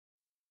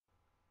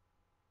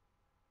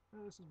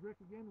This is Rick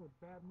again with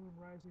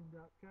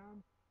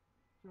badmoonrising.com,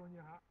 showing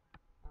you how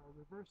our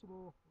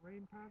reversible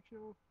rain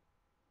poncho,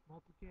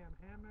 multicam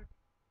hammock,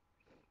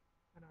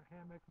 and our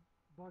hammock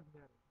bug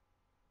netting.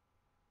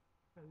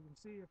 As you can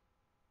see,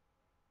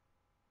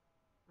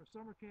 for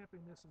summer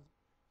camping, this is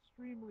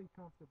extremely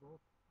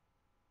comfortable.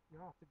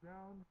 You're off the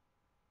ground,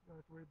 you don't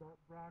have to worry about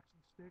rocks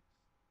and sticks.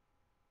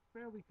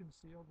 Fairly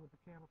concealed with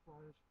the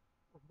camouflage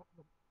of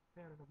the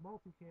pattern of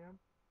multicam,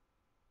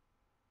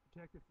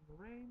 protected from the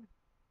rain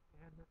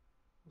and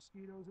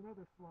mosquitoes and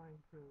other flying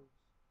critters.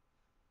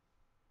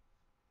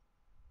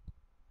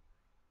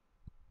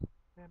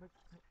 Hammock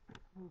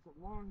moves a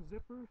long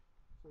zipper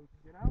so you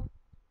can get out.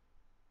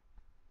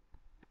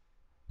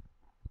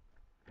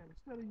 And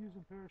instead of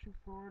using parachute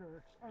cord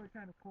or other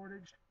kind of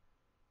cordage,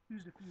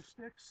 used a few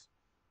sticks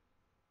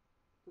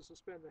to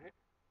suspend the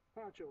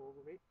poncho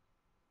over me.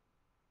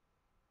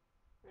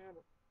 And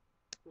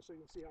just so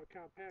you can see how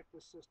compact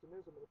this system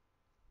is, I'm going to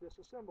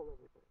disassemble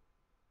everything.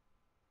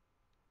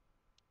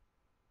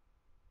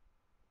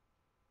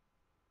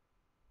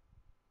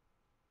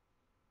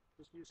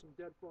 Just use some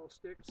deadfall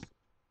sticks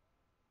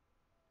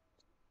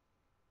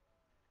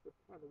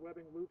on the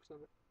webbing loops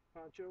on the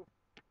poncho.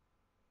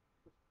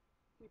 Just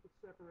keep it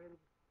separated,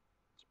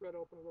 spread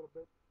open a little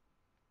bit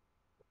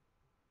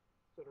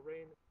so the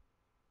rain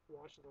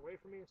washes away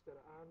from me instead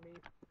of on me.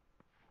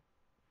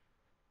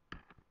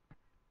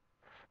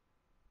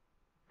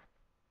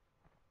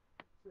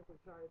 Simply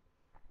tie it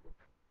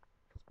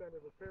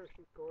suspended with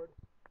parachute cord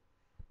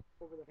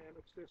over the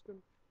hammock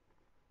system.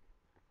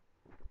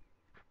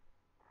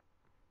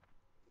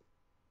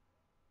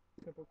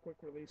 Simple quick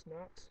release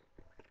knots.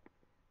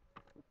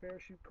 The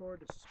parachute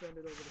cord is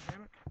suspended over the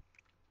hammock.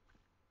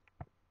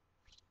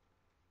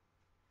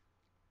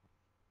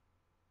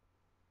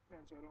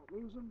 And so I don't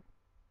lose them.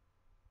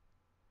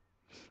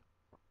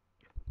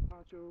 The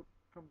poncho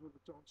comes with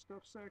its own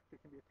stuff sack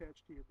that can be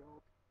attached to your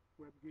belt,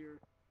 web gear,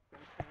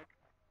 backpack.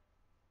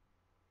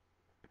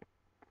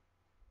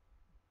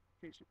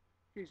 In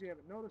case you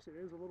haven't noticed, it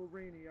is a little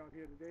rainy out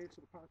here today,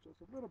 so the poncho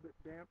is a little bit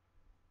damp,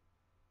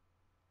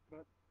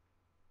 but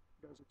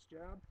it does its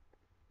job.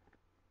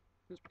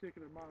 This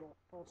particular model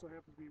also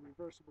happens to be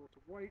reversible to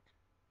white,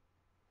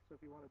 so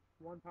if you wanted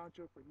one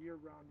poncho for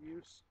year-round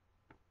use,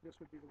 this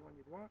would be the one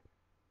you'd want.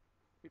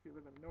 If you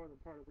live in the northern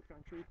part of the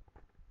country,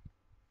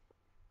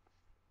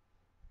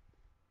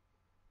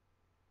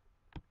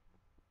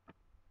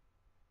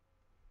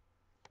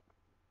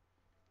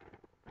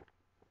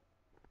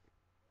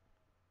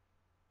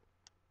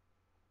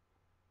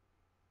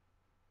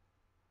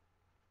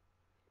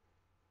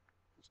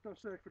 the stuff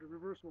sack for the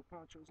reversible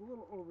poncho is a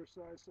little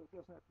oversized, so it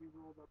doesn't have to be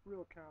rolled up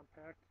real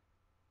compact.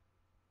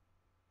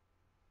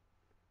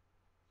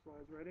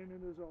 Slides right in,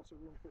 and there's also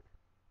room for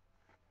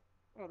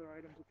other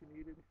items if you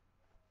needed.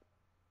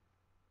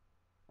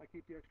 I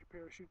keep the extra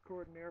parachute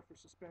cord in there for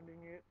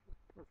suspending it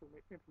or for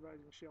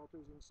improvising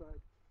shelters inside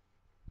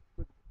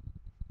with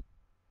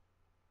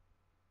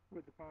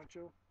the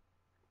poncho.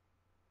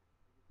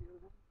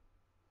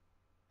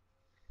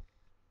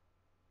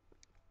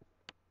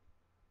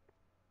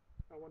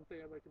 One thing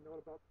I'd like to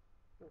note about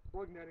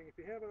bug netting: if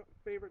you have a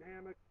favorite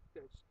hammock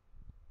that's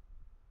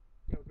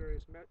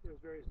there's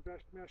various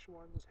mesh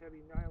ones,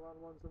 heavy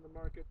nylon ones on the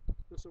market,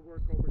 this will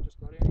work over just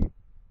about any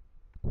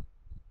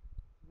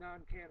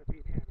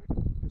non-canopied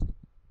hammock, just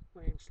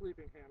plain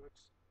sleeping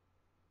hammocks.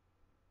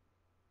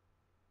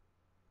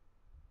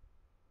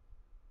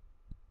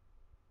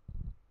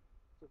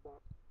 It's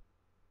about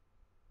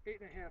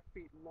 8.5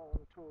 feet long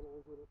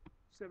total with a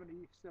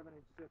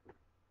 77-inch zipper.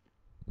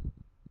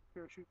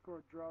 Parachute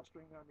cord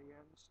drawstring on the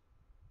ends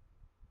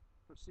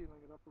for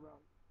sealing it up around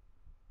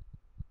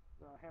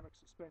the hammock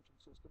suspension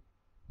system.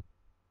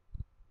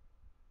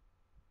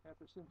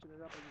 After cinching it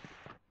up, I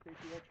just take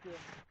the extra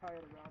and tie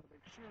it around to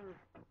make sure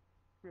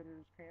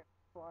critters can't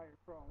fly or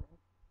crawl in.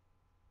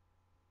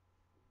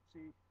 You can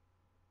see,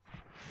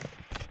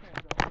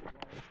 hands out pretty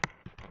large.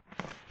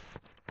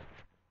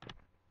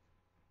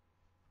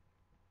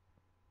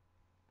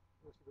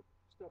 This is the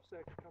stuff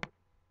sack that comes,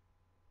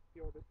 if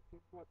you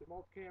want the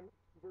multicam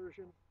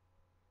version,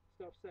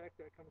 stuff sack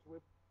that comes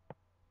with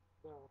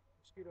the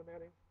mosquito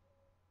netting.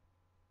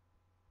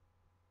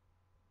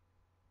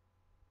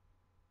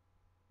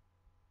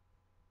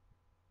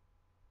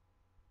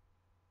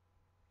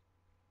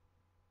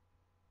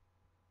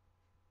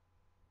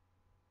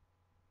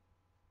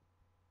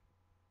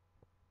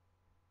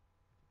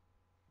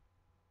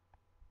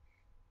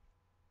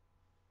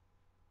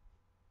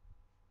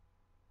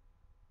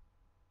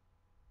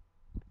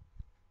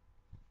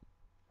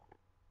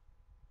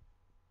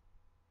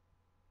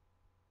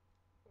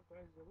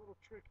 Sometimes it's a little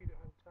tricky to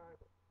untie,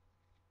 but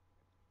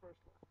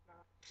first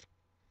knot,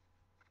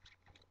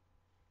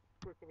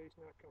 quick release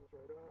knot comes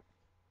right off.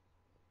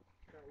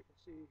 Now you can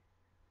see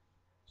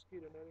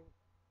mosquito netting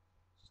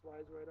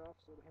slides right off,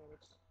 so the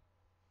hammock's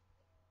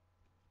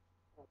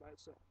all by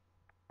itself.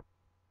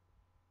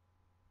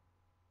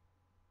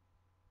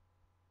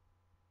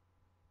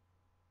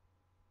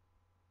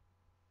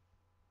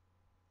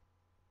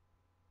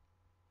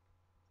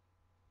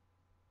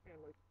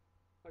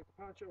 Like the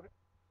poncho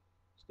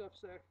stuff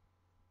sack,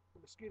 the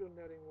mosquito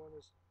netting one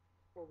is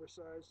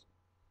oversized,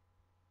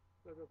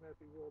 so it doesn't have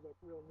to be rolled up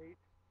real neat.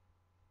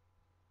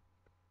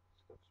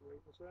 Stuff's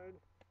right inside.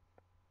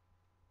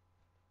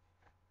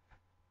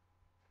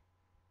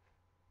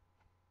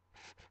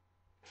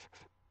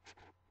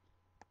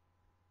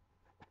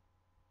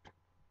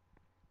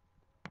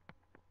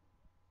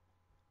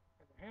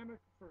 And the hammock,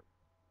 for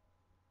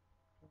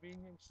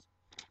convenience,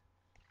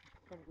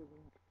 comes with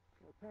an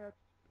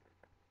attached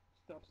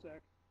stuff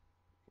sack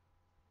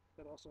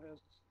that also has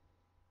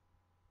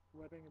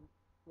webbing and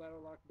ladder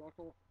lock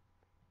buckle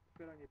to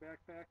fit on your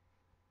backpack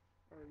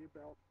or your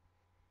belt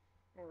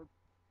or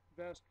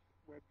vest,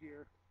 web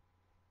gear.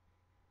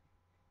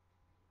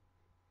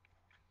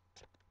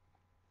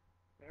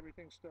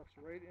 Everything stuffs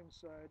right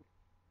inside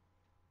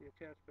the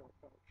attached belt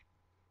pouch.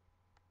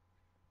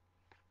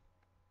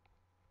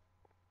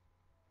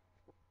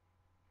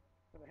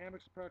 And the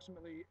hammock's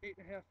approximately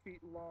 8.5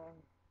 feet long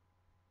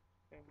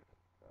and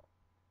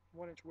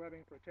 1-inch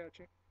webbing for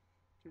attaching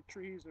to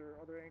trees or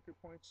other anchor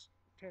points,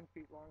 10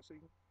 feet long, so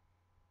as you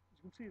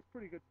can see, it's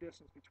pretty good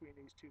distance between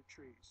these two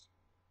trees.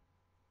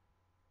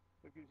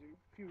 So it gives you a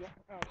few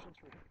options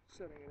for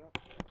setting it up.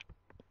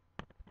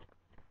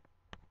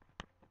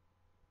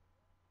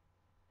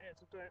 And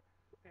sometimes,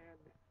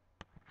 and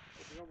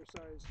with the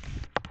oversized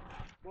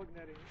bug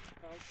netting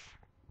pouch,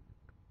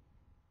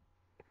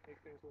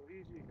 make things a little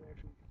easier. You can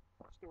actually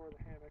store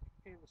the hammock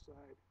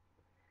inside.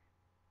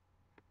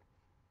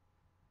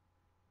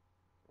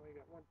 Only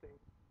got one thing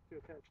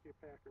to attach to your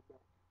pack or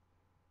belt.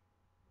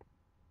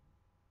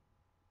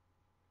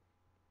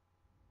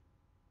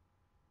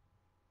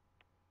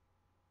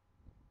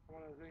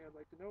 One other thing I'd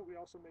like to note, we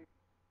also make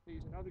these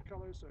in other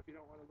colors, so if you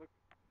don't want to look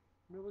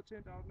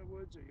militant out in the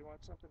woods or you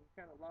want something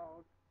kind of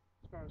loud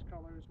as far as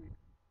colors, we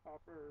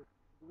offer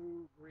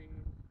blue, green,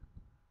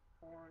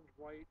 orange,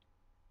 white,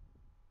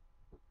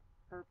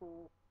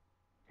 purple,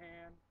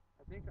 tan,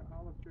 I think an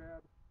olive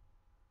drab,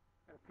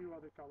 and a few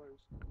other colors.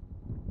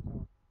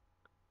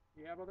 So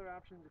you have other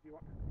options if you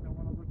don't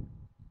want to look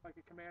like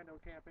a commando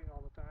camping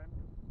all the time.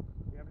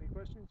 If you have any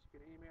questions, you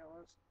can email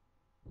us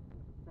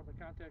from the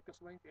contact us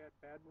link at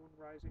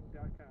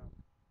badmoonrising.com.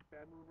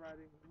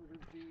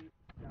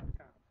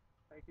 badmoonrising.com.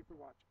 Thank you for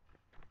watching.